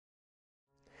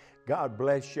God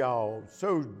bless y'all.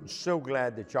 So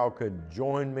glad that y'all could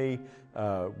join me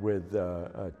with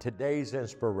today's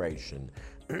inspiration.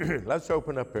 Let's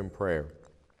open up in prayer.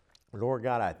 Lord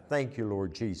God, I thank you,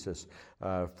 Lord Jesus,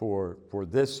 for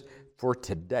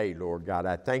today, Lord God.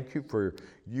 I thank you for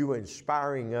you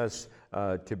inspiring us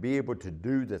to be able to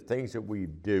do the things that we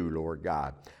do, Lord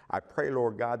God. I pray,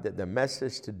 Lord God, that the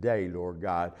message today, Lord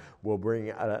God, will be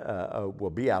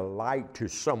a light to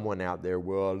someone out there,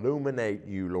 will illuminate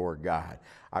you, Lord God.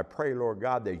 I pray, Lord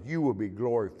God, that you will be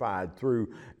glorified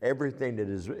through everything that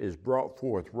is brought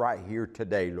forth right here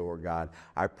today, Lord God.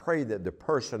 I pray that the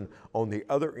person on the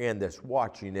other end that's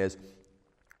watching this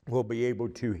will be able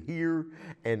to hear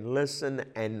and listen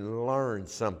and learn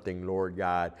something, Lord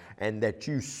God, and that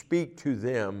you speak to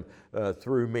them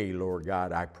through me, Lord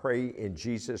God. I pray in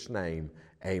Jesus' name,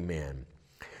 amen.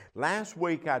 Last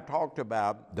week I talked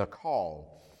about the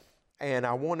call, and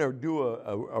I want to do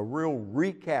a real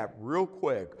recap real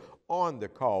quick on the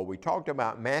call. We talked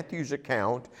about Matthew's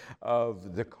account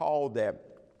of the call that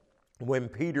when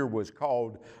Peter was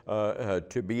called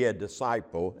to be a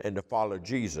disciple and to follow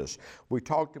Jesus. We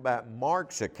talked about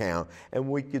Mark's account, and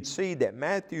we could see that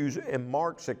Matthew's and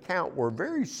Mark's account were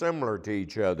very similar to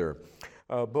each other.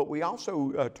 But we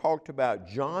also talked about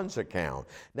John's account.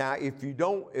 Now, if you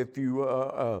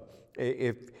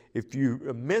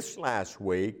missed last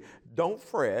week, don't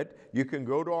fret. You can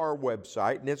go to our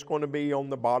website, and it's going to be on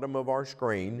the bottom of our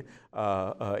screen,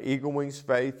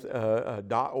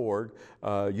 eaglewingsfaith.org.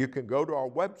 You can go to our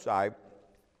website,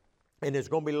 and it's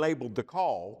going to be labeled The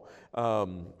Call,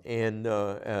 and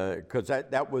because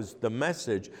that was the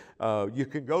message. You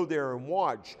can go there and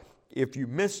watch. If you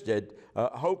missed it,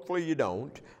 hopefully you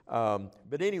don't.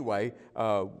 But anyway,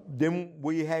 then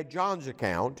we had John's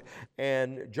account,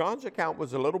 and John's account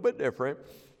was a little bit different.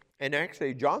 And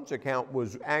actually, John's account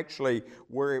was actually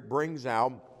where it brings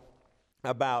out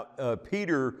about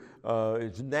Peter's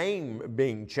name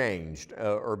being changed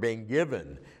or being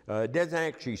given. It doesn't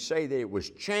actually say that it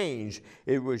was changed.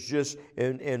 It was just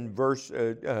in verse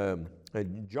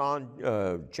John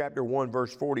chapter 1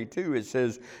 verse 42, it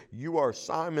says, "You are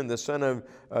Simon the son of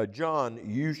John,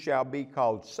 you shall be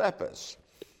called Cephas."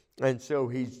 And so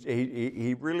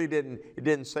he really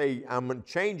didn't say, "I'm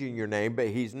changing your name," but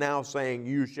he's now saying,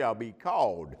 "You shall be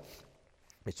called."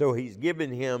 So he's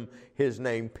given him his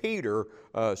name Peter,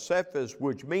 Cephas,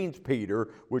 which means Peter,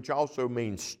 which also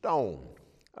means stone.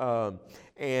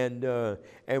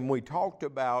 And we talked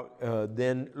about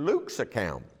then Luke's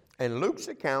account. And Luke's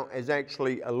account is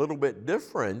actually a little bit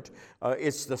different.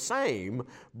 It's the same,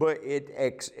 but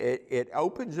it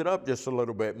opens it up just a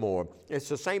little bit more. It's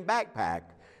the same backpack.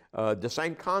 The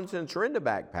same contents are in the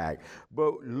backpack.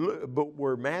 But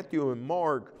where Matthew and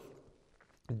Mark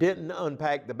didn't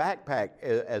unpack the backpack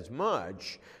as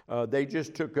much. They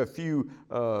just took a few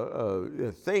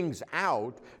things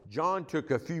out. John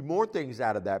took a few more things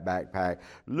out of that backpack.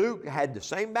 Luke had the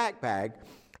same backpack.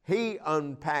 He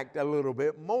unpacked a little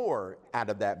bit more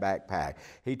out of that backpack.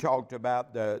 He talked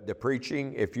about the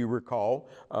preaching, if you recall,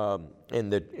 in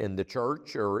the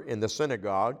church or in the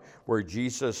synagogue, where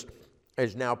Jesus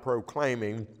is now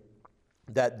proclaiming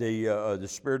that the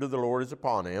Spirit of the Lord is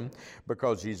upon him,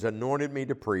 because he's anointed me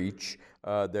to preach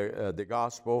the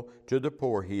gospel to the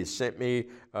poor. He has sent me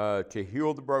to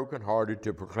heal the brokenhearted,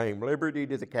 to proclaim liberty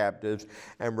to the captives,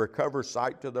 and recover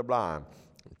sight to the blind,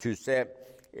 to set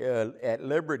at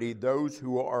liberty those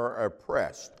who are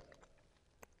oppressed,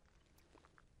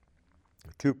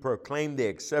 to proclaim the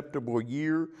acceptable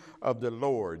year of the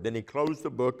Lord. Then he closed the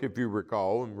book, if you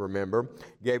recall and remember,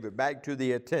 gave it back to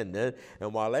the attendant,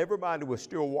 and while everybody was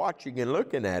still watching and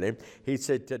looking at him, he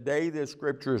said, "Today this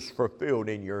scripture is fulfilled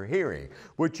in your hearing,"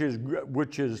 which is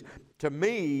to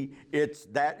me,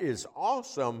 that is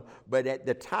awesome, but at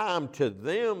the time to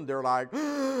them, they're like,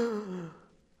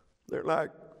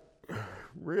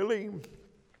 really?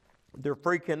 They're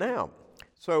freaking out.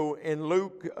 So in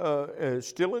Luke,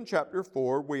 still in chapter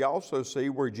 4, we also see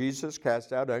where Jesus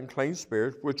cast out unclean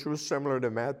spirits, which was similar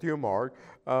to Matthew and Mark.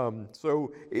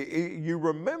 You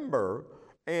remember,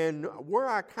 and where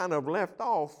I kind of left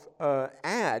off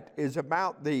at is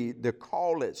about the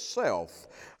call itself,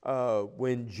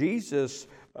 when Jesus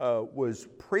was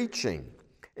preaching.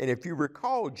 And if you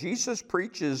recall, Jesus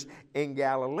preaches in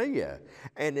Galilee,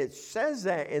 and it says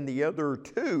that in the other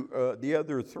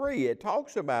three. It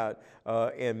talks about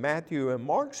in Matthew and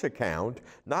Mark's account,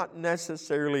 not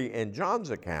necessarily in John's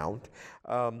account,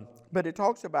 but it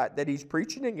talks about that he's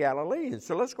preaching in Galilee. And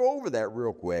so let's go over that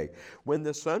real quick. When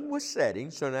the sun was setting,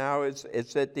 so now it's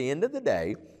at the end of the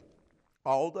day,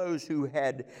 all those who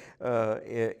had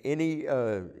any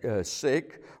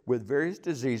sick with various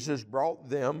diseases brought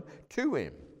them to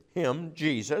him,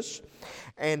 Jesus,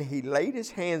 and he laid his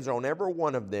hands on every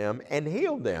one of them and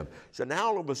healed them. So now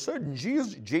all of a sudden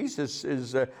Jesus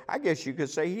is, I guess you could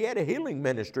say he had a healing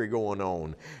ministry going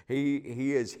on.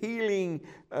 He is healing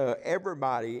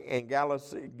everybody in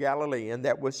Galilee and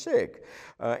that was sick.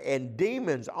 And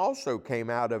demons also came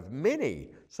out of many.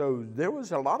 So there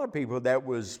was a lot of people that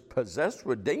was possessed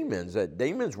with demons, that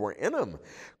demons were in them,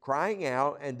 crying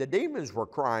out, and the demons were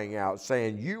crying out,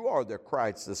 saying, "You are the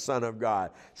Christ, the Son of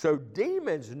God." So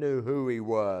demons knew who he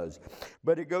was.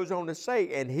 But it goes on to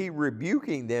say, and he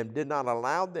rebuking them did not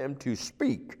allow them to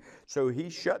speak. So he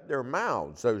shut their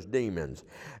mouths, those demons,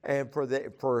 and for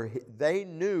they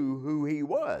knew who he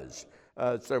was.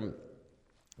 So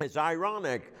it's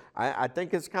ironic. I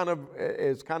think it's kind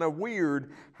of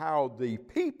weird how the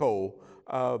people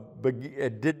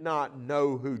did not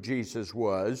know who Jesus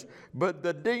was, but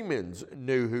the demons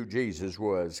knew who Jesus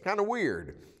was. Kind of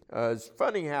weird. It's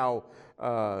funny how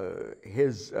I'm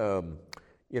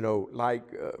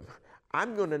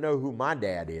going to know who my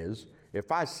dad is. If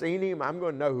I seen him, I'm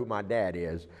going to know who my dad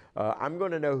is. I'm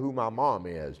going to know who my mom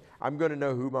is. I'm going to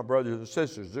know who my brothers and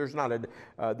sisters.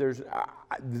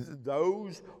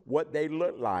 Those, what they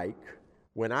look like,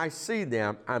 when I see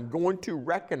them, I'm going to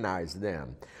recognize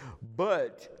them.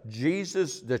 But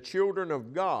Jesus, the children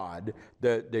of God,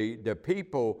 the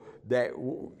people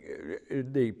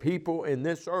in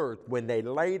this earth, when they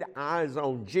laid eyes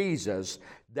on Jesus,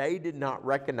 they did not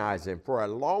recognize him for a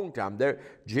long time.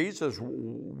 Jesus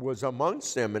was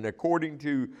amongst them, and according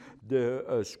to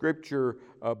the scripture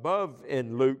above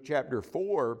in Luke chapter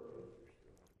 4,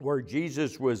 where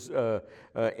Jesus was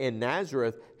in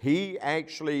Nazareth, he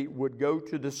actually would go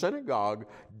to the synagogue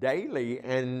daily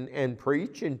and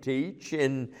preach and teach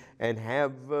and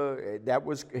have, that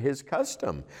was his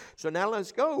custom. So now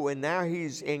let's go. And now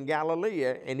he's in Galilee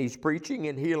and he's preaching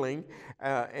and healing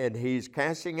and he's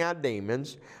casting out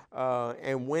demons.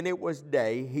 And when it was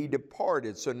day, he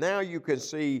departed. So now you can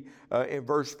see in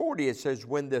verse 40, it says,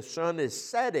 when the sun is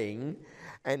setting.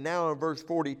 And now in verse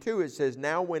 42, it says,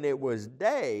 now when it was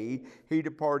day, he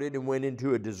departed and went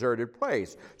into a deserted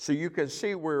place. So you can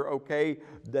see where, okay,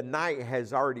 the night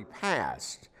has already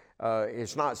passed.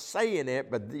 It's not saying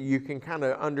it, but you can kind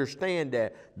of understand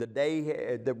that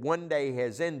that one day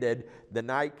has ended, the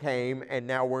night came, and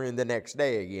now we're in the next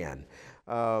day again.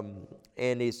 And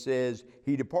it says,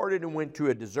 he departed and went to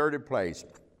a deserted place.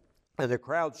 And the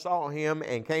crowd saw him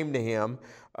and came to him.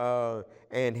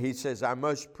 And he says, I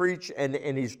must preach, and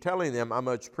he's telling them, I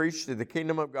must preach to the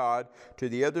kingdom of God, to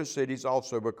the other cities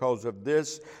also, because of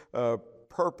this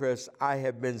purpose I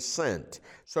have been sent.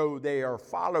 So they are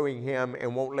following him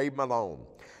and won't leave him alone.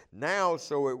 Now,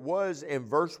 so it was in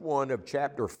verse 1 of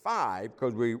chapter 5,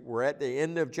 because we were at the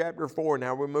end of chapter 4,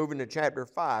 now we're moving to chapter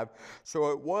 5.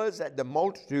 So it was that the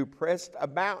multitude pressed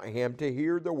about him to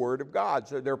hear the word of God.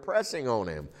 So they're pressing on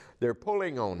him. They're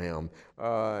pulling on him.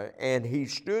 And he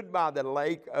stood by the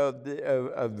lake of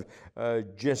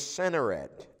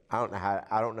Gennesaret.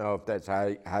 I don't know if that's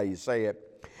how you say it.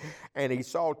 And he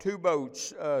saw two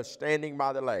boats standing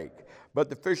by the lake. But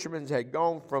the fishermen had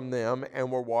gone from them and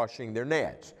were washing their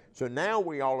nets. So now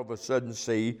we all of a sudden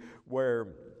see where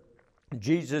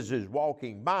Jesus is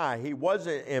walking by. He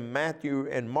wasn't in Matthew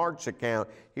and Mark's account.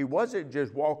 He wasn't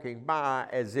just walking by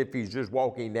as if he's just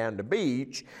walking down the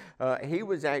beach. He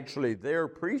was actually there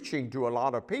preaching to a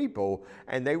lot of people,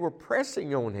 and they were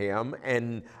pressing on him.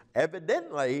 And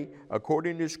evidently,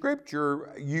 according to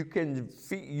Scripture, you can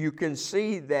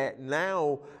see that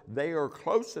now they are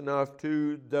close enough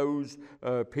to those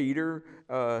Peter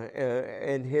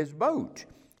and his boat.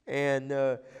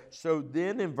 And so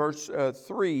then in verse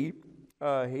 3,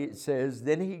 it says,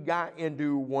 then he got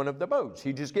into one of the boats.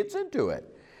 He just gets into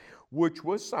it, which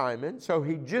was Simon. So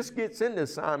he just gets into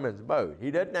Simon's boat.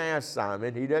 He doesn't ask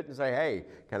Simon. He doesn't say, hey,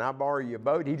 can I borrow your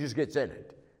boat? He just gets in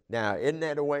it. Now, isn't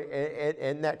that a way?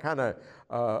 Isn't that kind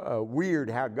of weird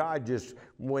how God just,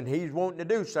 when he's wanting to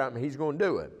do something, he's going to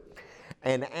do it?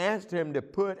 And asked him to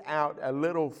put out a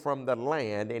little from the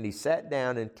land, and he sat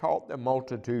down and taught the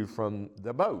multitude from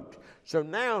the boat. So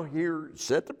now here,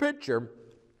 set the picture.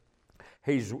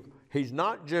 He's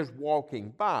not just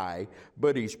walking by,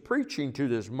 but he's preaching to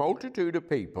this multitude of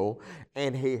people,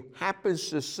 and he happens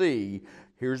to see,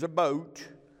 here's a boat.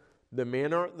 The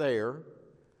men aren't there,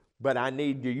 but I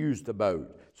need to use the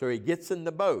boat. So he gets in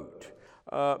the boat.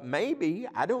 Maybe,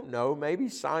 I don't know, maybe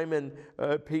Simon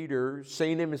Peter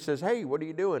seen him and says, hey, what are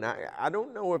you doing? I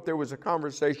don't know if there was a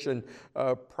conversation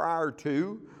prior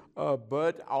to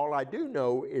but all I do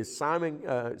know is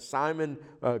Simon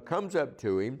comes up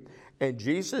to him, and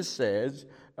Jesus says,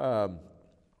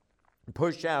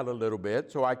 push out a little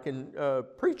bit so I can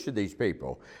preach to these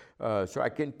people, so I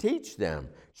can teach them.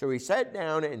 So he sat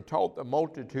down and taught the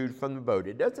multitude from the boat.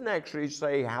 It doesn't actually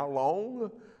say how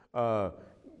long.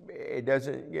 It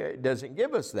doesn't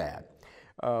give us that.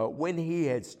 When he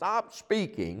had stopped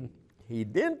speaking, he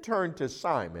then turned to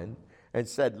Simon and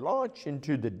said, launch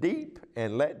into the deep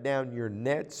and let down your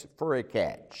nets for a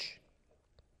catch.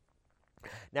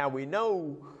 Now we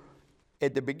know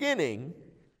at the beginning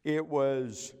it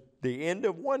was the end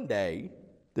of one day,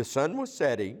 the sun was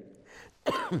setting,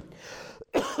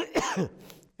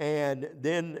 and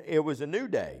then it was a new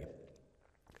day.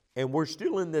 And we're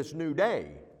still in this new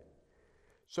day.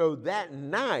 So that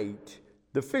night,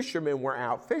 the fishermen were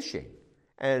out fishing.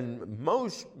 And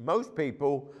most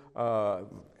people,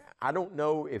 I don't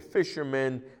know if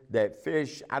fishermen that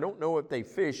fish, I don't know if they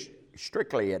fish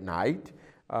strictly at night.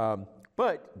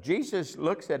 But Jesus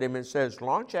looks at him and says,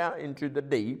 launch out into the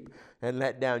deep and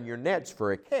let down your nets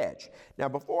for a catch. Now,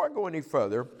 before I go any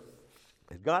further,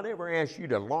 has God ever asked you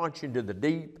to launch into the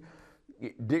deep?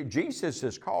 Jesus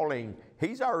is calling,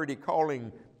 he's already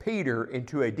calling Peter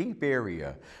into a deep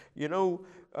area. You know,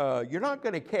 you're not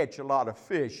going to catch a lot of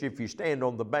fish if you stand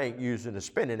on the bank using a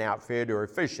spinning outfit or a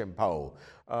fishing pole.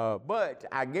 But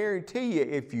I guarantee you,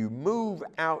 if you move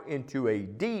out into a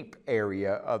deep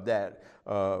area of that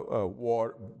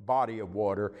body of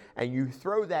water and you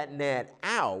throw that net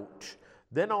out,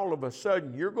 then all of a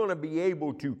sudden you're going to be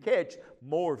able to catch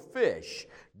more fish.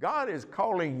 God is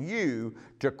calling you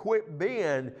to quit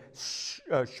being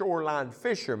shoreline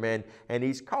fishermen, and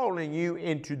he's calling you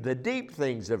into the deep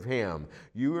things of him.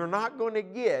 You are not going to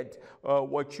get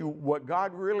what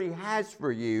God really has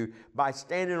for you by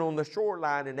standing on the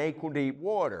shoreline in ankle-deep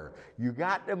water. You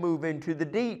got to move into the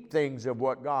deep things of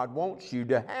what God wants you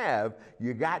to have.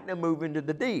 You got to move into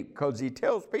the deep, because he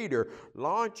tells Peter,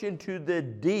 launch into the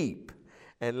deep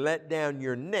and let down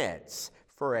your nets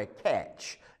for a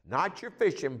catch. Not your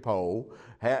fishing pole.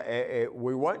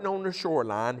 We wasn't on the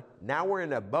shoreline. Now we're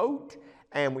in a boat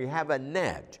and we have a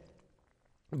net.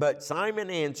 But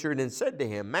Simon answered and said to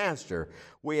him, Master,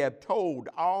 we have toiled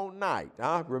all night.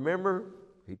 Remember,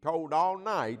 he toiled all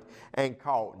night and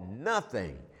caught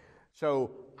nothing. So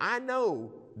I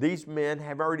know these men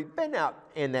have already been out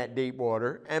in that deep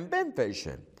water and been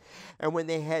fishing. And when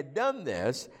they had done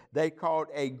this, they caught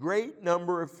a great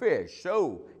number of fish.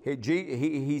 So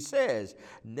he says,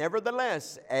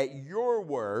 nevertheless, at your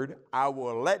word, I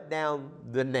will let down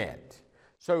the net.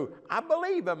 So I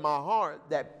believe in my heart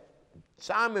that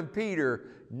Simon Peter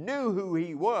knew who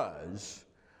he was,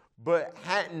 but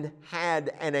hadn't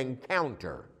had an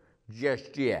encounter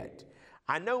just yet.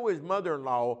 I know his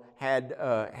mother-in-law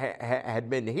had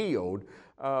been healed,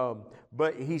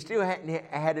 but he still hadn't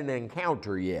had an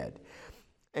encounter yet.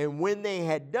 And when they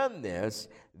had done this,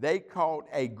 they caught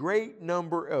a great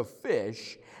number of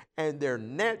fish, and their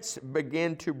nets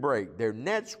began to break. Their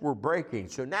nets were breaking.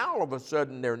 So now all of a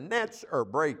sudden their nets are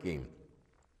breaking.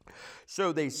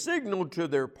 So they signaled to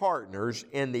their partners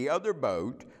in the other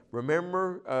boat.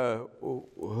 Remember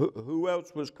who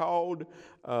else was called?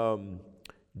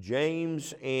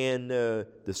 James and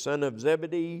the son of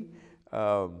Zebedee.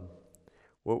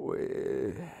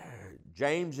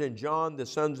 James and John, the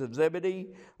sons of Zebedee,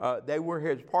 they were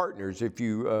his partners. If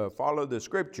you follow the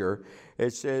scripture,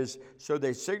 it says, so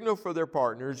they signaled for their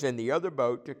partners in the other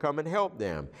boat to come and help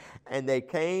them. And they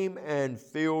came and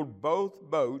filled both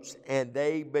boats, and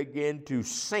they began to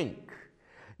sink.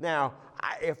 Now,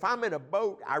 if I'm in a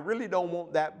boat, I really don't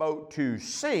want that boat to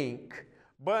sink.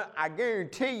 But I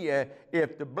guarantee you,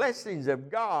 if the blessings of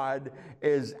God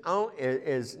is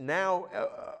now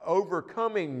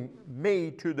overcoming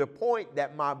me to the point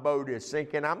that my boat is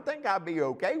sinking, I think I'd be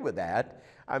okay with that.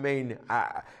 I mean,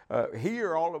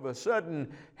 here all of a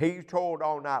sudden, he toiled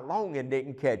all night long and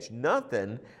didn't catch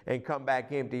nothing and come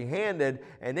back empty-handed.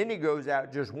 And then he goes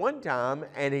out just one time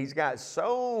and he's got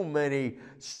so much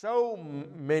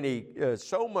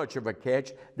of a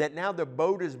catch that now the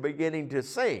boat is beginning to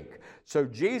sink. So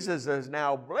Jesus has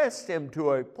now blessed him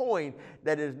to a point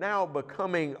that is now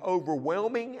becoming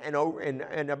overwhelming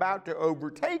and about to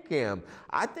overtake him.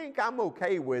 I think I'm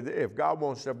okay with it if God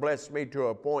wants to bless me to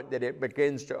a point that it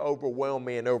begins to overwhelm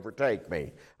me and overtake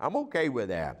me. I'm okay with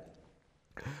that.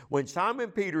 When Simon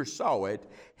Peter saw it,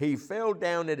 he fell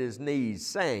down at his knees,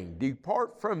 saying,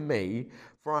 Depart from me,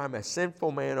 for I am a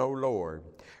sinful man, O Lord.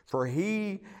 For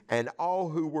he and all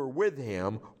who were with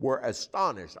him were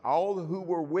astonished. All who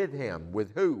were with him.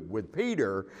 With who? With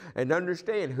Peter. And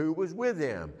understand who was with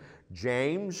him.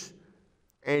 James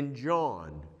and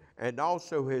John. and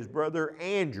also his brother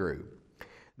Andrew.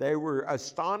 They were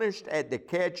astonished at the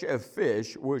catch of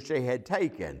fish which they had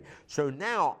taken. So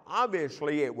now,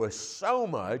 obviously, it was so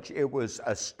much, it was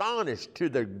astonished to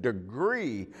the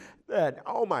degree that,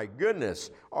 oh my goodness,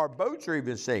 our boats are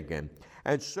even sinking.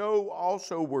 And so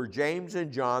also were James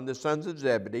and John, the sons of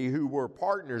Zebedee, who were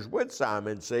partners with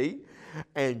Simon, see?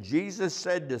 And Jesus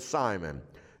said to Simon,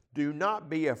 "Do not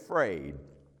be afraid.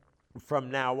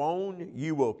 From now on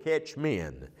you will catch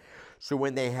men." So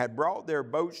when they had brought their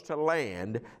boats to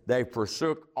land, they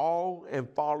forsook all and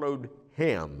followed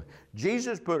him.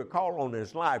 Jesus put a call on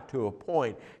his life to a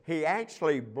point. He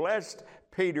actually blessed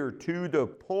Peter to the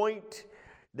point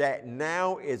that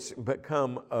now it's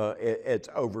become, it's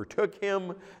overtook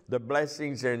him. The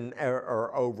blessings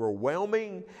are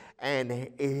overwhelming.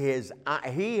 And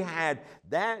he had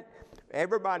that.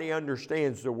 Everybody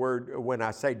understands the word when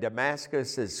I say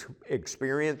Damascus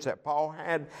experience that Paul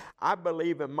had. I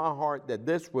believe in my heart that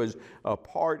this was a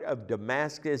part of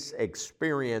Damascus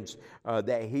experience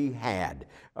that he had.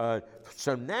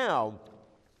 So now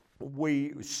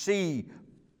we see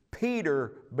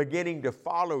Peter beginning to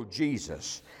follow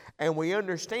Jesus, and we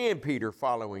understand Peter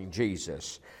following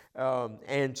Jesus.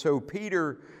 And so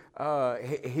Peter,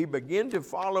 he began to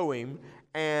follow him.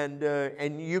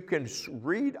 And you can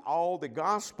read all the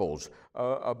Gospels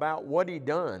about what he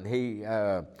done.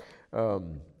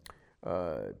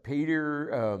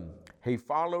 Peter, he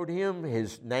followed him.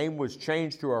 His name was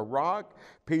changed to a rock.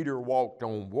 Peter walked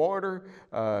on water.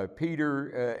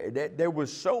 There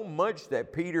was so much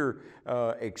that Peter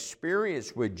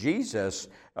experienced with Jesus.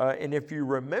 And if you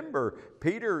remember,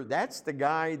 Peter, that's the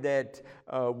guy that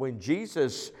when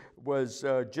Jesus was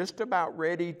just about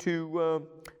ready to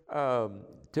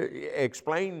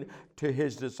explain to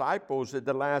his disciples at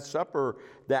the Last Supper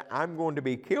that I'm going to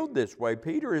be killed this way.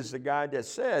 Peter is the guy that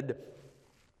said,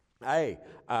 "Hey,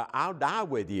 I'll die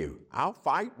with you. I'll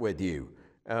fight with you."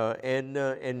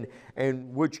 And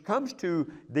which comes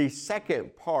to the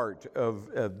second part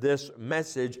of this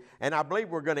message, and I believe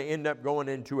we're going to end up going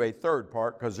into a third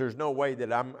part because there's no way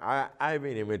that I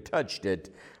haven't even touched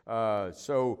it.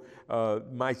 So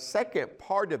my second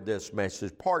part of this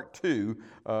message, part 2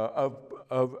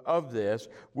 of this,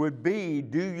 would be,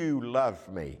 "Do you love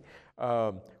me?"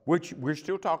 Which we're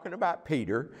still talking about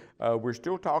Peter. We're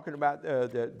still talking about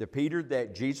the Peter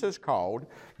that Jesus called,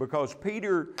 because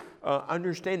Peter,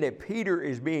 understand that Peter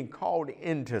is being called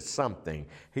into something.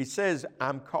 He says,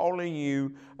 "I'm calling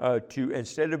you to,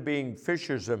 instead of being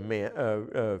fishers of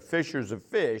men, fishers of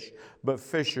fish, but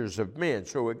fishers of men."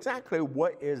 So exactly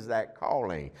what is that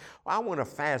calling? I want to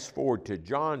fast forward to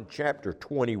John chapter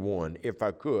 21, if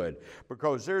I could,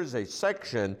 because there's a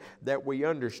section that we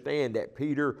understand that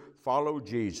Peter followed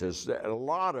Jesus. A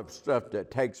lot of stuff that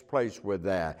takes place with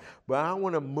that. But I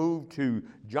want to move to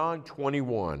John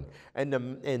 21. And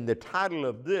the title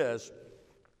of this,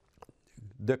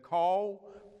 The Call,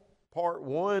 Part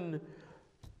 1,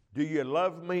 Do You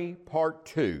Love Me? Part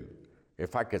 2.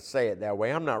 If I could say it that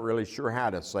way. I'm not really sure how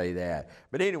to say that.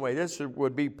 But anyway, this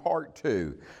would be part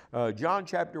 2. John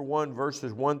chapter 1,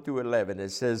 verses 1 through 11. It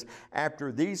says,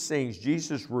 "After these things,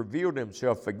 Jesus revealed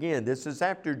himself again." This is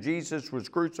after Jesus was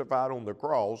crucified on the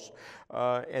cross.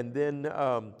 And then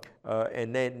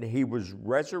he was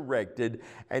resurrected.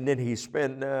 And then he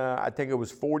spent, I think it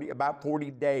was about 40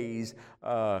 days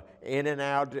in and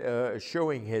out,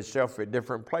 showing himself at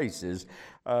different places.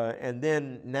 And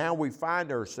then now we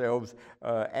find ourselves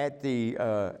at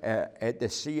the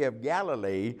Sea of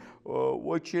Galilee,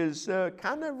 which is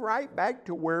kind of right back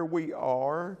to where we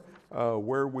are,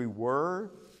 where we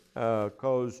were,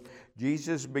 because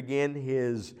Jesus began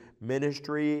his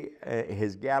ministry,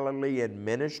 his Galilean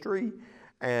ministry,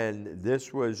 and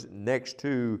this was next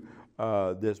to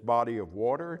this body of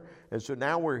water. And so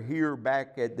now we're here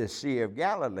back at the Sea of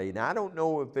Galilee. Now, I don't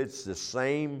know if it's the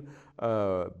same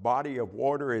body of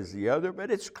water as the other,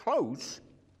 but it's close.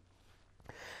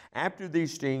 After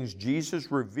these things,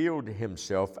 Jesus revealed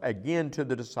himself again to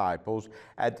the disciples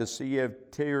at the Sea of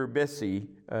Tiberias.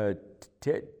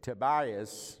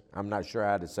 I'm not sure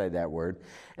how to say that word.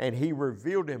 And he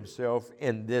revealed himself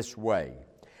in this way: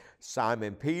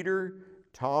 Simon Peter,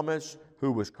 Thomas,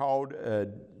 who was called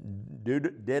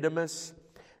Didymus,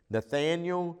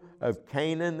 Nathanael of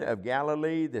Canaan of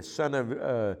Galilee, the son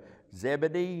of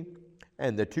Zebedee,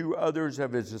 and the 2 others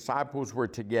of his disciples were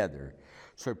together.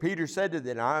 So Peter said to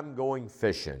them, "I'm going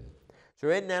fishing." So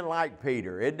isn't that like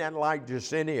Peter? Isn't that like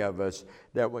just any of us,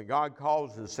 that when God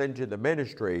calls us into the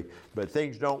ministry, but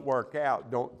things don't work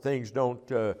out, things don't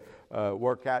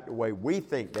work out the way we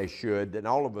think they should, then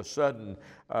all of a sudden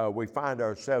we find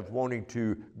ourselves wanting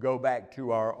to go back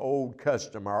to our old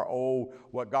custom, our old,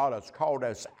 what God has called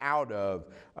us out of.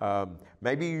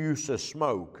 Maybe you used to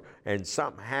smoke and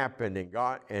something happened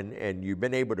and you've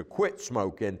been able to quit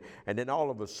smoking, and then all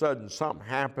of a sudden something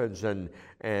happens and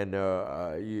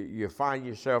you find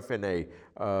yourself in a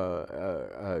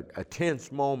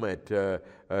tense moment, a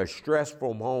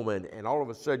stressful moment, and all of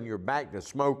a sudden you're back to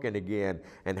smoking again.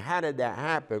 And how did that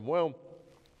happen? Well,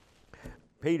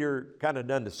 Peter kind of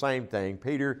done the same thing.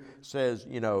 Peter says,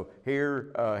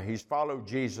 here he's followed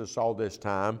Jesus all this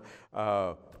time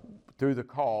through the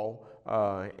call,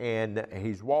 and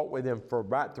he's walked with him for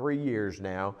about 3 years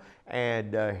now,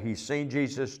 and he's seen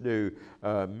Jesus do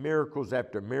miracles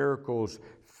after miracles,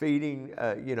 feeding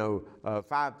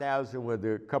 5,000 with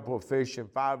a couple of fish and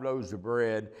 5 loaves of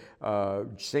bread,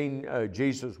 seen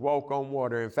Jesus walk on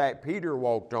water. In fact, Peter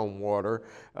walked on water,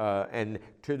 and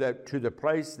to the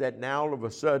place that now all of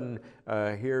a sudden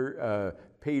here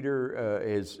Peter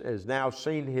has now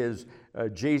seen his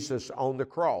Jesus on the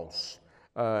cross.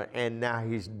 And now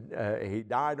he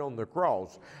died on the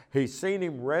cross. He's seen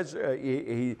him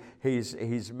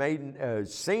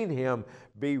seen him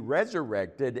be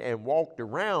resurrected and walked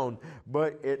around,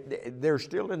 but they're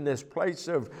still in this place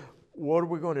of, what are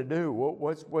we going to do?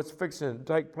 What's fixing to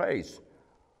take place?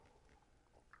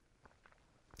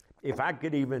 If I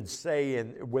could even say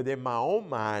within my own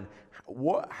mind,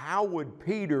 how would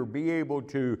Peter be able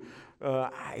to,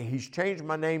 he's changed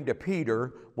my name to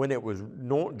Peter when it was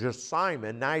not just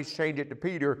Simon. Now he's changed it to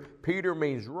Peter. Peter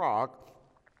means rock.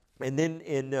 And then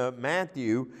in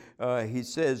Matthew, he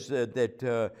says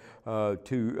that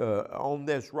on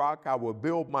this rock I will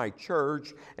build my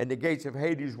church, and the gates of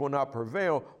Hades will not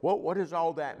prevail. What does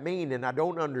all that mean? And I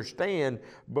don't understand,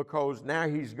 because now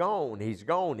he's gone.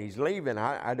 He's leaving.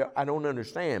 I don't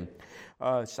understand.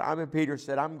 Simon Peter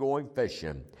said, I'm going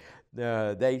fishing.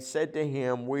 They said to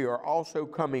him, we are also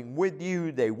coming with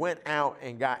you. They went out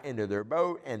and got into their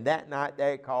boat, and that night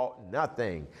they caught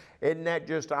nothing. Isn't that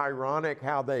just ironic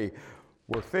how they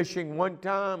were fishing one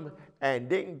time and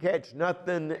didn't catch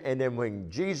nothing, and then when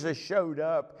Jesus showed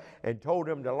up and told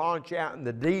them to launch out in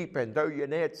the deep and throw your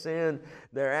nets in,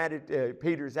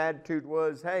 Peter's attitude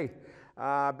was, hey,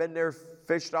 I've been there,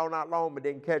 fished all night long, but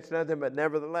didn't catch nothing, but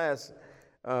nevertheless,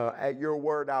 at your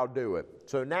word, I'll do it.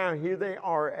 So now here they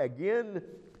are again,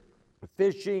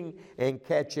 fishing and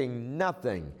catching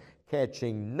nothing.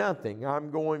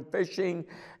 I'm going fishing,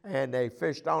 and they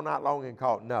fished all night long and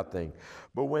caught nothing.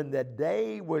 But when the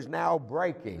day was now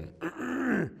breaking,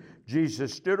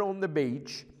 Jesus stood on the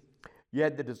beach,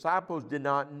 yet the disciples did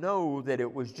not know that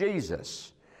it was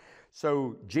Jesus.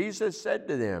 So Jesus said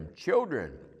to them,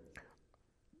 children,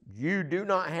 you do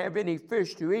not have any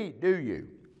fish to eat, do you?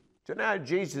 So now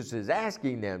Jesus is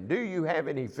asking them, do you have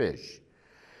any fish?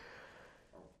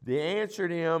 They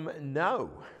answered him, no.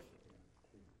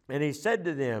 And he said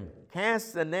to them,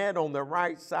 cast the net on the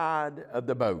right side of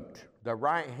the boat, the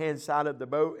right-hand side of the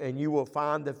boat, and you will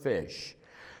find the fish.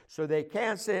 So they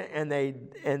cast it, and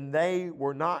they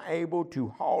were not able to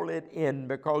haul it in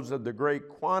because of the great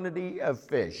quantity of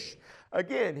fish.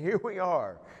 Again, here we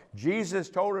are. Jesus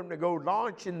told them to go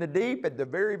launch in the deep at the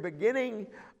very beginning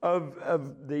of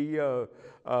the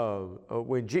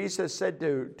when Jesus said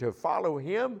to follow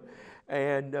him,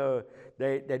 and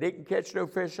they didn't catch no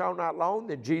fish all night long.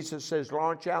 Then Jesus says,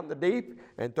 launch out in the deep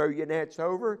and throw your nets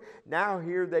over. Now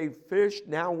here they fished.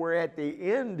 Now we're at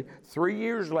the end 3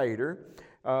 years later.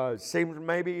 Seems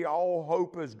maybe all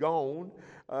hope is gone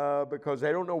because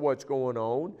they don't know what's going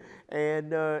on.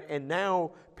 And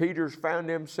now Peter's found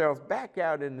himself back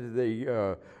out into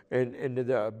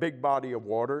the big body of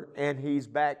water, and he's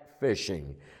back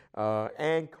fishing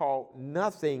and caught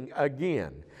nothing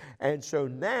again. And so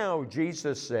now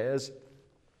Jesus says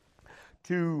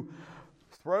to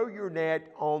throw your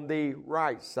net on the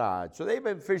right side. So they've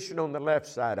been fishing on the left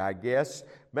side, I guess.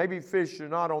 Maybe fish are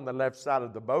not on the left side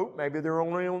of the boat. Maybe they're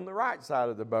only on the right side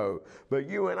of the boat. But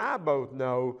you and I both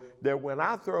know that when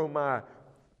I throw my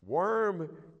worm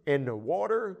in the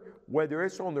water, whether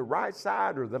it's on the right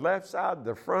side or the left side,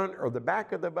 the front or the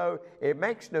back of the boat, it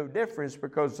makes no difference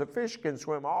because the fish can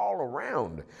swim all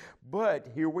around. But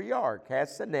here we are,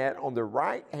 cast the net on the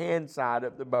right-hand side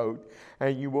of the boat,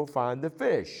 and you will find the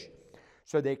fish.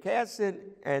 So they cast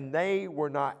it, and they were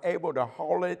not able to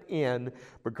haul it in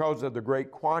because of the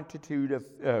great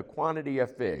quantity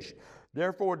of fish.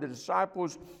 Therefore the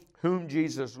disciples whom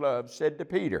Jesus loved said to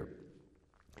Peter,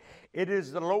 it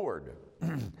is the Lord.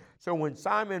 So when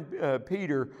Simon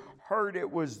Peter heard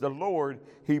it was the Lord,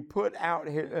 he put on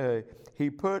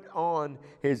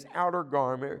his outer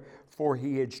garment, for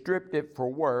he had stripped it for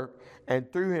work,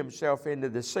 and threw himself into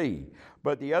the sea.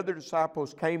 But the other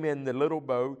disciples came in the little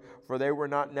boat, for they were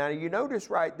not. Now you notice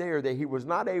right there that he was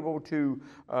not able to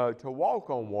walk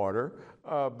on water,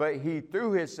 but he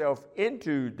threw himself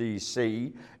into the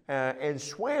sea and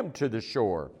swam to the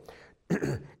shore.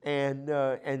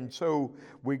 And so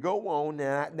we go on.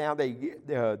 Now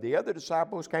the other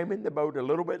disciples came in the boat a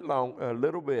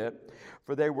little bit,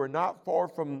 for they were not far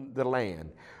from the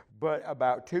land, but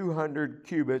about 200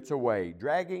 cubits away,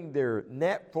 dragging their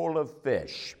net full of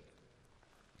fish.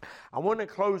 I want to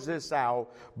close this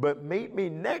out, but meet me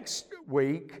next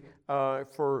week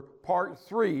for part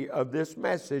 3 of this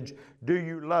message, Do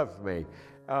You Love Me?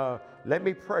 Let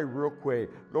me pray real quick.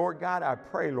 Lord God, I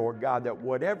pray, Lord God, that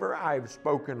whatever I've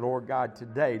spoken, Lord God,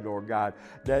 today, Lord God,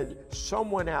 that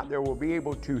someone out there will be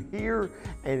able to hear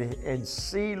and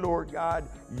see, Lord God,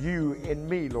 you in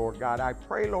me, Lord God. I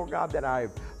pray, Lord God, that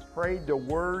I've prayed the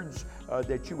words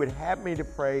that you would have me to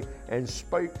pray, and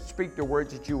speak the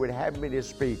words that you would have me to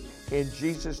speak. In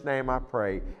Jesus' name I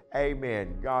pray.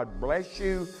 Amen. God bless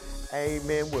you.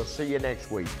 Amen. We'll see you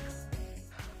next week.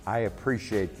 I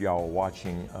appreciate y'all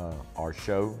watching our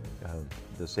show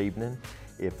this evening.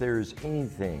 If there's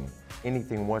anything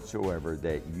whatsoever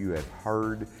that you have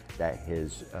heard that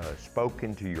has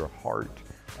spoken to your heart,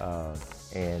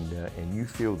 and you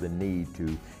feel the need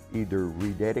to either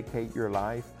rededicate your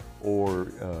life or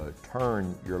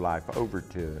turn your life over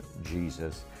to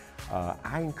Jesus,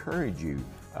 I encourage you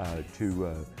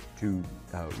to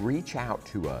reach out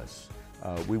to us.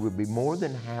 We would be more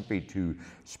than happy to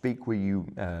speak with you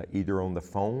either on the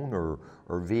phone or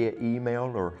via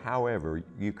email, or however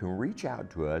you can reach out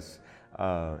to us,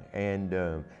 and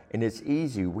it's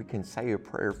easy. We can say a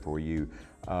prayer for you.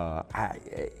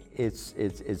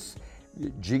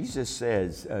 Jesus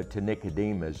says to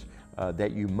Nicodemus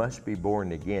that you must be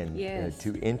born again. Yes.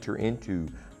 To enter into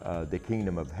the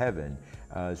kingdom of heaven.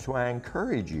 So I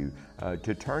encourage you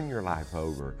to turn your life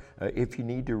over. If you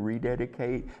need to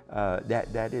rededicate,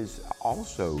 that is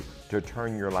also to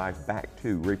turn your life back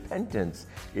to. Repentance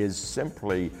is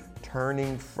simply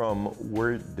turning from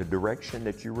the direction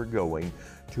that you were going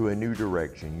to a new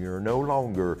direction. You're no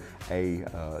longer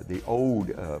the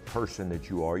old person that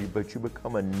you are, but you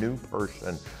become a new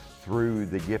person through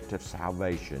the gift of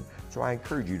salvation. So I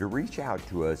encourage you to reach out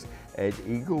to us at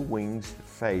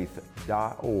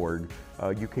eaglewingsfaith.org.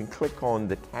 You can click on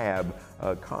the tab,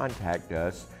 Contact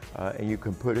Us, and you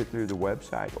can put it through the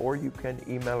website, or you can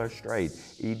email us straight,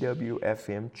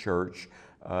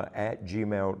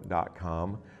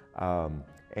 ewfmchurch@gmail.com.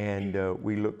 And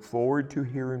we look forward to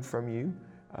hearing from you.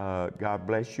 God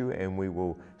bless you, and we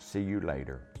will see you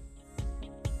later.